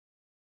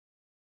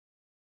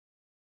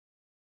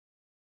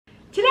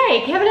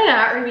Today, Kevin and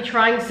I are going to be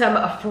trying some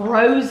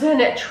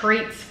frozen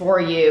treats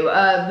for you.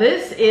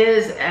 This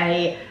is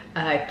a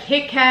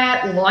Kit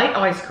Kat light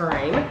ice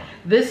cream.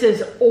 This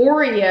is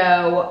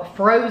Oreo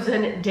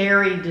frozen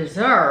dairy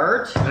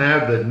dessert. And I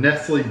have the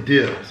Nestle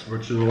Dibs,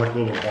 which are like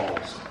little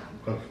balls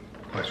of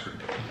ice cream.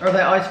 Are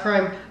they ice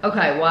cream?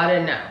 Okay, well I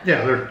didn't know.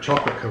 Yeah, they're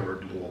chocolate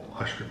covered little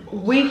ice cream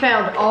balls. We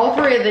found all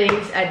three of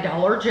these at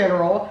Dollar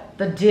General.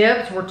 The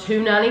Dibs were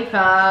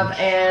 $2.95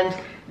 and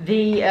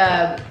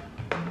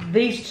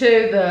these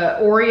two, the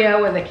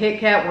Oreo and the Kit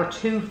Kat, were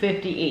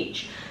 $2.50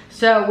 each.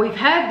 So we've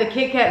had the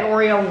Kit Kat and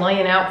Oreo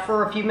laying out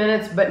for a few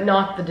minutes, but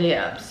not the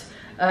Dibs.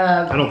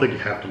 I don't think you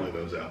have to lay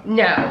those out.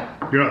 No.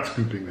 You're not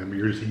scooping them,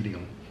 you're just eating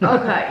them.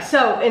 Okay,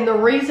 so, and the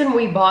reason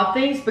we bought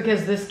these,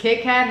 because this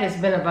Kit Kat has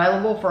been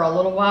available for a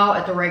little while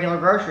at the regular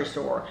grocery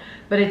store.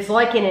 But it's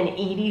like in an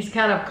Edie's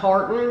kind of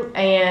carton,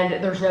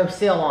 and there's no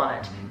seal on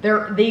it.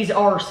 These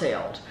are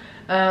sealed.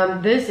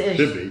 This is...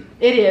 Should be.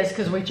 It is,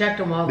 because we checked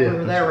them while we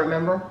were there,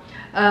 remember?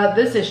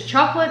 This is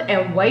chocolate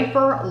and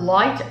wafer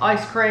light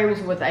ice creams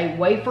with a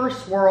wafer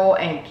swirl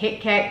and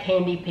Kit Kat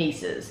candy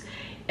pieces.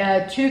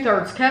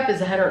 2/3 cup is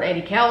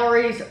 180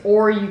 calories,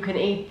 or you can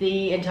eat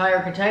the entire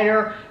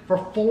container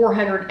for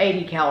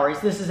 480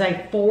 calories. This is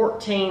a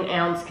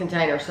 14-ounce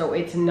container, so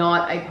it's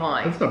not a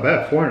pint. That's not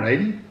bad.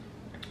 480?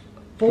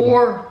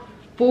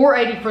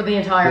 480 for the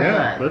entire thing.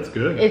 Yeah, that's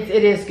good. It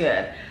is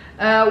good.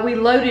 We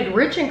loaded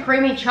rich and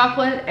creamy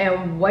chocolate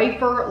and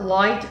wafer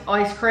light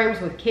ice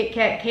creams with Kit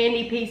Kat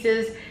candy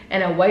pieces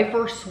and a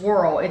wafer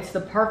swirl. It's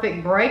the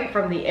perfect break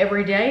from the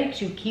everyday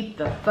to keep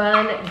the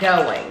fun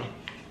going.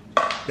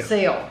 Yeah.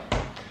 Seal.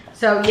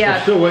 So yeah.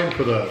 We're still waiting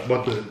for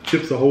the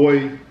Chips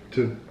Ahoy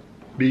to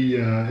be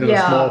in a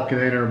small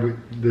container.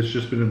 That's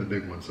just been in the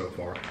big one so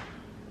far.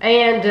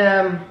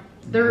 And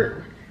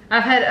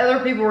I've had other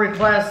people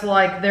request,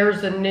 like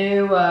there's a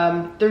new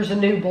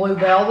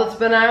Bluebell that's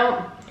been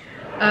out.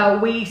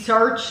 We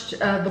searched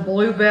the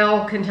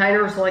Bluebell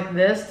containers like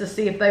this to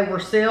see if they were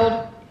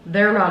sealed.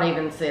 They're not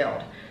even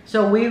sealed.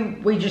 So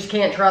we just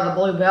can't try the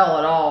Bluebell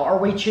at all, or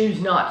we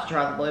choose not to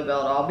try the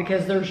Bluebell at all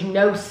because there's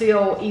no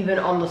seal even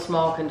on the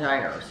small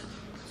containers.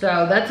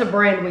 So that's a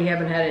brand we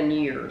haven't had in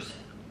years.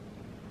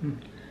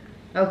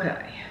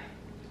 Okay.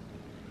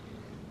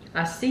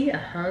 I see a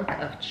hunk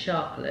of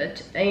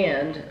chocolate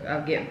and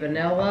I'll get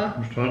vanilla.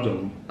 There's tons of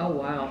them. Oh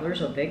wow,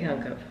 there's a big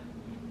hunk of.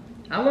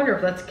 I wonder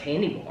if that's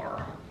candy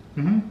bar.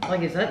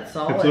 Like, is that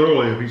solid? It's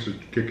literally a piece of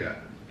Kit Kat.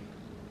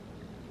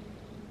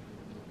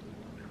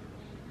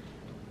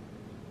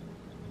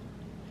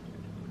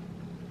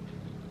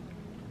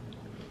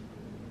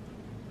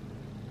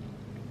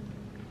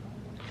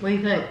 What do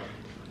you think?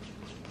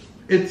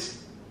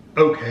 It's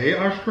okay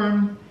ice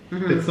cream.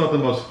 It's not the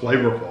most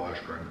flavorful ice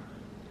cream.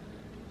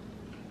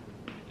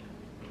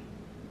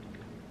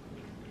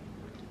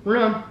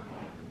 No.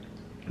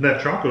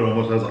 That chocolate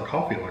almost has a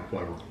coffee-like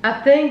flavor. I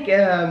think,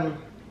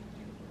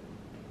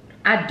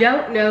 I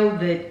don't know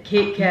that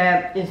Kit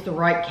Kat is the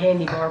right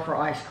candy bar for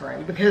ice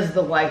cream because of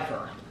the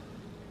wafer.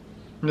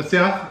 Now see,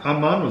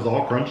 mine was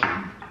all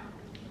crunchy.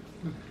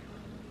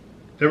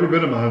 Every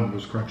bit of mine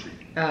was crunchy.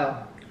 Oh,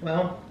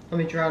 well, let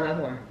me try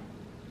another one.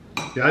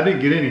 Yeah, I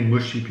didn't get any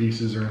mushy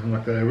pieces or anything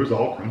like that. It was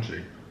all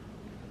crunchy.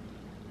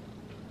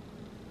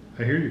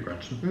 I hear you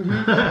crunching.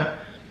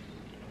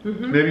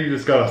 Maybe you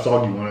just got a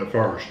soggy one at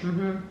first.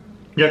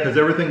 Yeah, because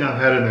everything I've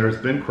had in there has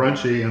been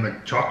crunchy and the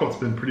chocolate's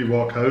been pretty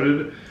well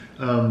coated.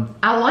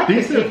 I like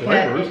the Kit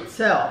Kat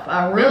itself.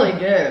 I really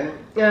do.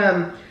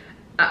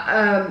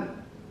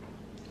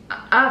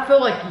 I feel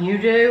like you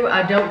do.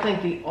 I don't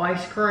think the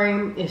ice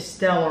cream is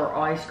stellar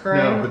ice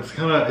cream. No, but it's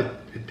kind of,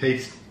 it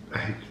tastes,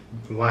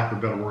 for lack of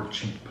a better word,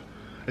 cheap.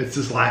 It's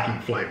just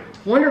lacking flavor.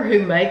 Wonder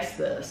who makes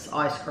this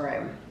ice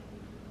cream.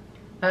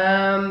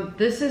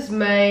 This is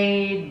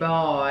made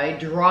by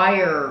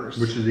Dreyer's.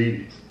 Which is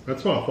Edie's.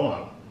 That's what I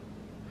thought.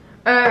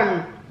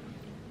 I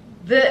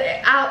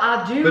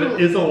do. But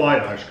it is a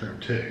light ice cream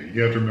too.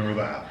 You have to remember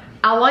that.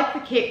 I like the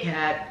Kit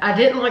Kat. I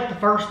didn't like the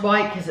first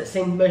bite because it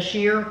seemed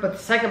mushier, but the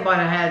second bite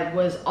I had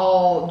was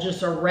all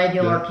just a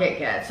regular Kit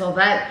Kat. So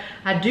that,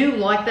 I do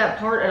like that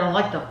part, and I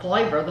like the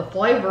flavor. The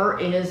flavor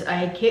is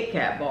a Kit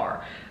Kat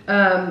bar.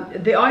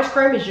 The ice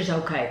cream is just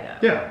okay though.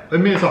 Yeah, I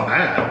mean it's not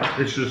bad.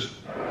 It's just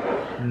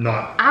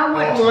not. I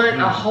wouldn't want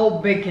a whole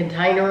big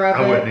container of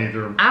it. I wouldn't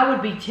either. I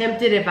would be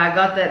tempted if I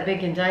got that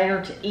big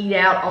container to eat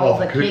out all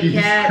the Kit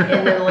Kat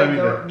and then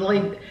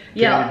leave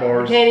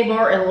candy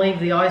bar and leave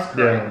the ice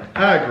cream. Yeah,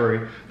 I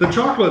agree. The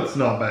chocolate's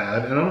not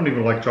bad, and I don't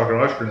even like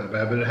chocolate ice cream that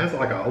bad, but it has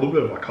like a little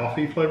bit of a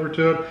coffee flavor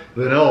to it.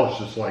 Vanilla is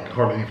just like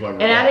hardly any flavor.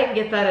 And I didn't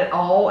get that at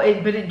all,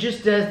 but it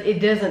just does. It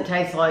doesn't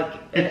taste like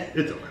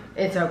it's okay.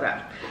 It's okay.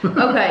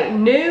 Okay,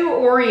 new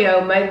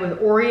Oreo made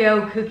with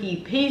Oreo cookie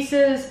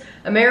pieces.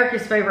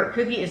 America's favorite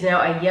cookie is now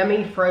a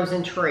yummy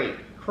frozen treat.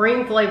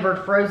 Cream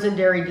flavored frozen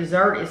dairy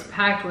dessert is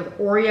packed with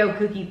Oreo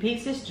cookie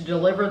pieces to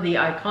deliver the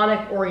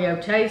iconic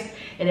Oreo taste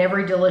in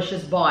every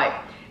delicious bite.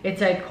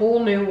 It's a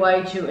cool new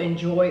way to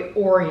enjoy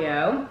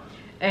Oreo.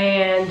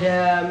 And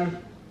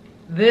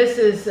This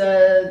is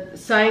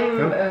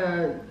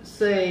same,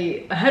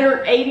 see,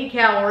 180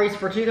 calories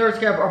for 2/3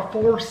 cup or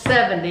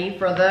 470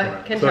 for the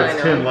container. So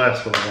it's 10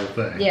 less for the whole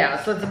thing.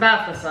 Yeah, so it's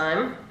about the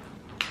same.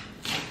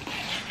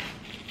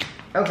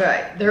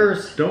 Okay,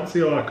 there's don't see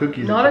a lot of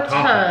cookies. not at a the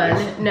top of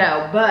this. ton,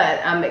 no, but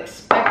I'm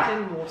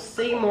expecting we'll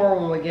see more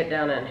when we get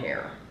down in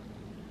here.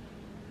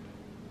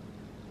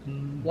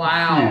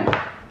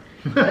 Wow.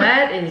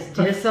 That is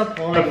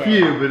disappointing. A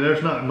few, but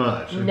there's not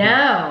much.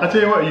 No. I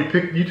tell you what,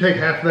 you take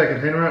half of that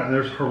container out and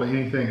there's hardly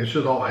anything. It's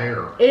just all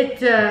air.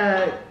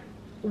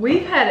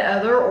 We've had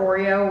other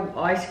Oreo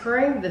ice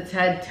cream that's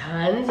had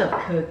tons of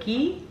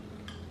cookie.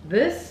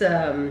 This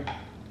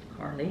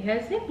hardly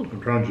has any.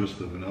 I'm trying just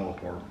the vanilla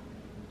part.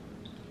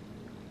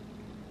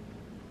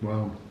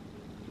 Well,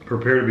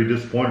 prepare to be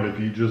disappointed if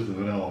you eat just the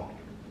vanilla.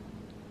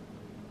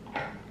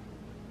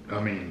 I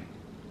mean,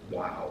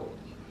 wow.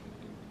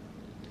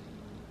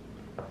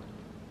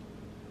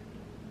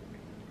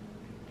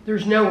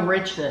 There's no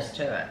richness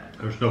to it.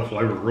 There's no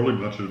flavor really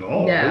much at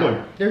all. No,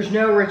 Really. there's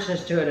no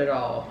richness to it at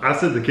all. I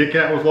said the Kit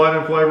Kat was light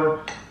in flavor.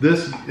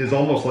 This is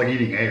almost like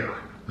eating air.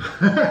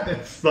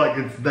 It's like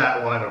it's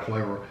that light of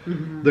flavor.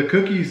 Mm-hmm. The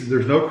cookies,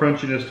 there's no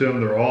crunchiness to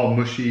them. They're all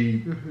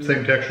mushy,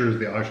 same texture as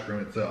the ice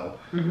cream itself,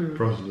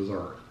 frozen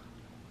dessert.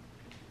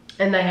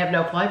 And they have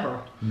no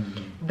flavor.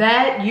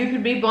 That, you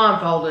could be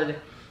blindfolded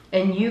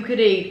and you could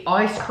eat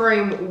ice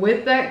cream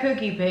with that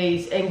cookie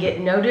piece and get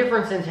no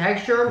difference in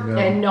texture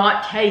and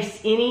not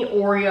taste any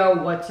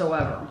Oreo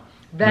whatsoever.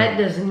 That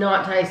does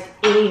not taste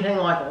anything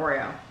like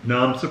Oreo.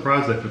 No, I'm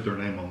surprised they put their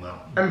name on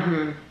that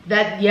one.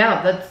 That's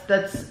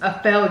a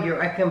failure,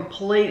 a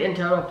complete and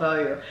total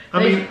failure.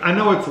 I mean, I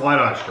know it's light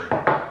ice cream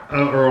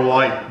or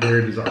light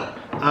dairy dessert.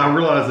 I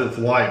realize it's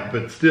light,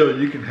 but still,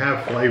 you can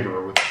have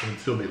flavor and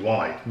still be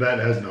light. That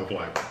has no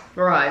flavor.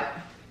 Right.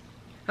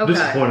 Okay.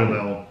 Disappointed in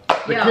that one.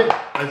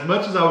 As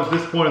much as I was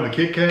disappointed in the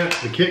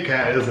Kit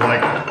Kat is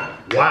like,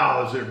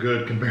 wow, is it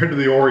good compared to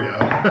the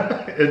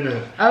Oreo? Isn't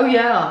it? Oh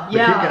yeah, The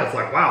Kit Kat's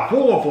like, wow,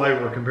 full of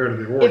flavor compared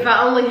to the Oreo. If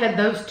I only had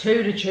those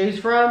two to choose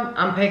from,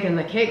 I'm picking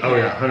the Kit Kat. Oh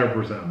yeah,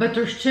 100%. But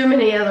there's too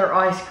many other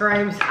ice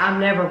creams. I'm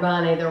never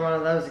buying either one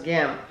of those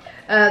again.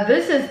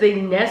 This is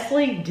the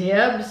Nestle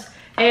Dibs,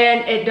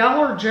 and at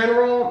Dollar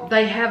General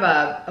they have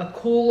a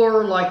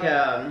cooler, like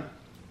a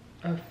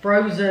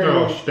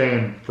frozen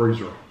stand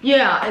freezer.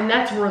 Yeah, and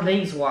that's where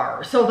these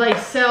were. So they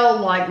sell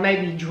like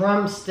maybe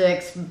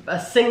drumsticks, a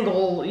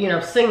single,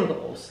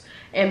 singles,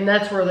 and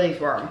that's where these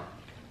were.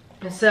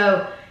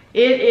 So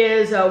it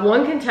is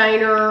one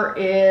container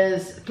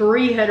is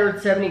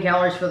 370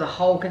 calories for the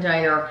whole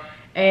container,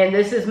 and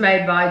this is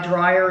made by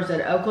Dreyer's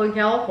in Oakland,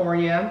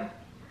 California.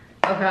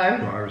 Okay.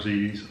 Dreyer's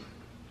ease.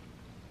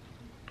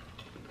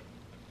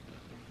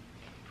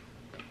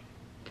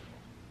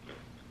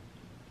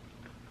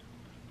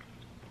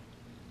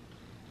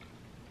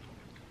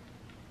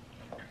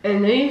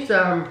 And these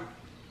have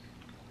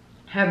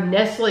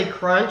Nestle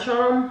Crunch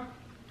on them.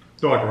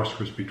 They're like Rice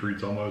Krispie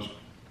treats almost,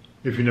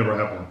 if you never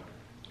have one.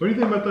 What do you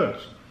think about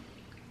those?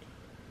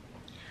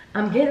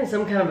 I'm getting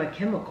some kind of a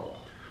chemical.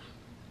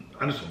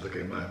 I just don't think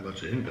they might have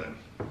much of anything.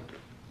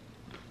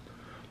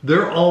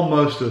 They're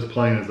almost as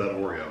plain as that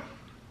Oreo.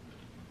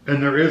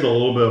 And there is a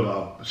little bit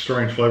of a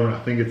strange flavor, and I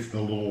think it's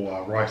the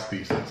little rice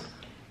pieces.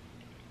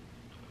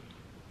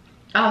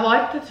 I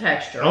like the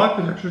texture. I like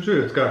the texture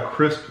too. It's got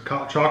crisp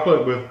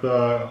chocolate with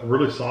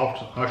really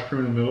soft ice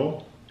cream in the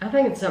middle. I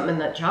think it's something in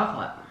that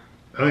chocolate.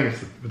 I think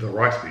it's the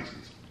rice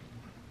pieces.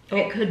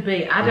 It could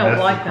be. I don't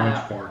like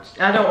that. Parts.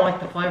 I don't like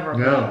the flavor of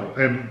No,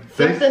 that. and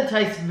something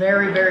tastes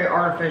very, very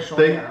artificial.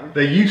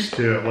 They used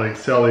to like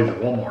sell these at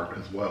Walmart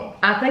as well.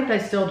 I think they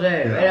still do,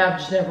 and I've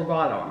just never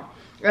bought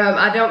them.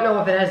 I don't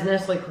know if it has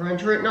Nestle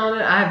Crunch written on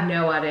it. I have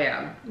no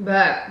idea,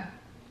 but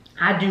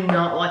I do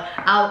not like.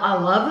 I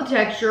love the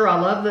texture. I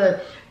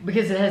love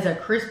because it has a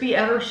crispy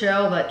outer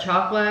shell, that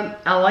chocolate.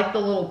 I like the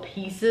little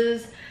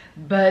pieces,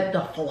 but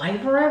the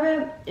flavor of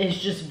it is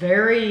just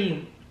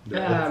very.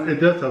 It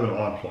does have an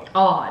odd flavor.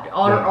 Odd,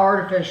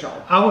 artificial.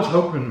 I was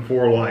hoping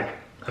for I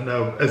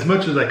know, as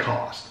much as they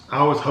cost,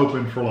 I was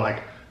hoping for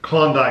like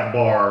Klondike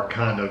bar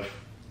kind of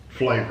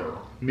flavor.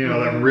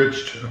 That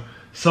rich,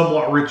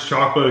 somewhat rich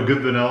chocolate, a good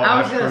vanilla I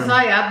was ice cream. going to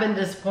say, I've been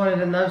disappointed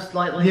in those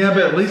lately. Yeah,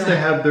 but at least they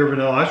have their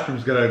vanilla ice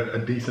cream's got a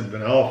decent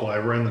vanilla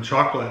flavor, and the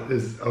chocolate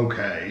is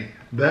okay.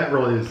 That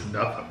really is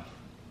nothing.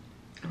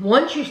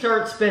 Once you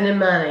start spending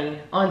money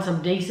on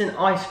some decent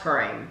ice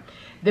cream,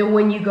 then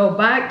when you go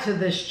back to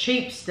this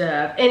cheap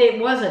stuff, and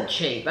it wasn't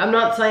cheap. I'm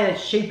not saying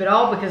it's cheap at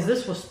all, because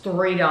this was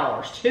 $3,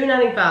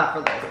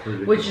 $2.95 for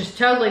this, which is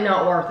totally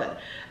not worth it.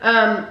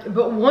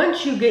 But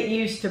once you get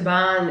used to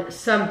buying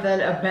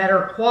something of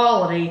better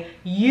quality,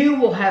 you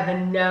will have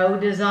no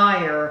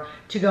desire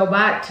to go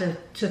back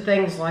to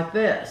things like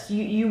this.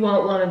 You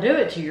won't want to do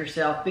it to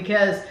yourself,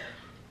 because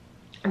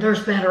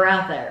there's better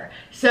out there.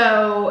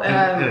 So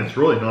and it's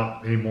really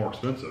not any more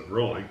expensive,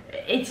 really.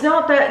 It's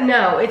not that.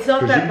 No, it's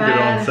not that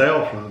bad. Because you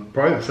can get it on sale for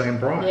probably the same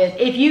price. Yes,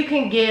 if you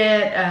can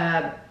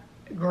get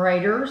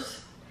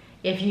Graders,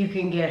 if you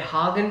can get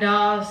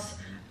Haagen-Dazs,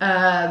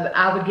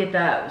 I would get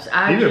those.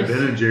 Even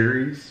Ben and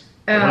Jerry's,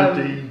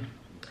 Talenti.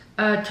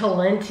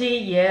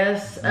 Talenti,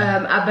 yes.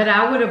 But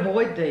I would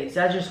avoid these.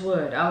 I just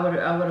would. I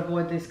would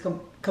avoid these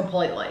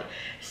completely.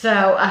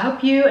 So I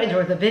hope you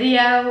enjoyed the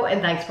video,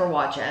 and thanks for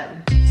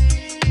watching.